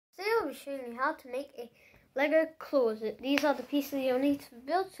be showing you how to make a Lego closet. These are the pieces you'll need to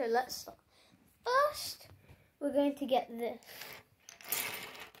build, so let's start. First, we're going to get this.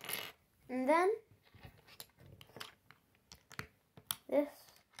 And then this.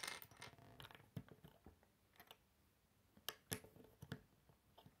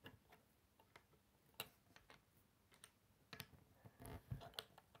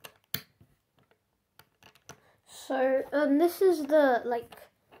 So this is the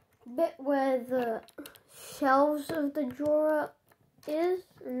bit where the shelves of the drawer is,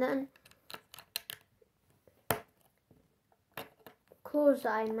 and then closet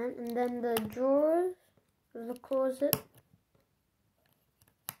I meant, and then the drawers of the closet.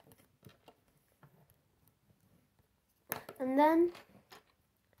 And then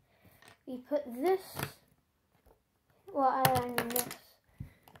we put this, well I mean this,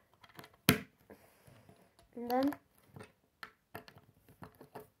 and then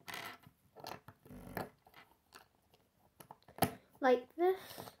like this,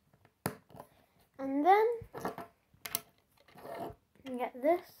 and then you get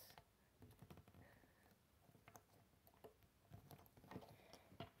this,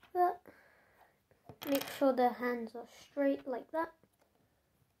 but make sure the hands are straight like that.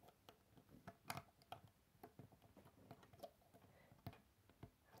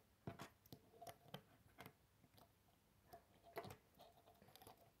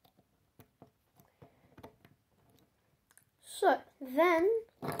 So then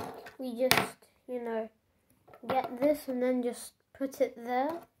we just, get this and then just put it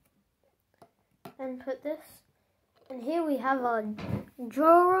there. Then put this. And here we have our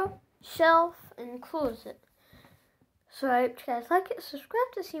drawer, shelf, and closet. So I hope you guys like it.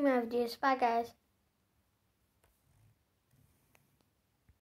 Subscribe to see my videos. Bye guys.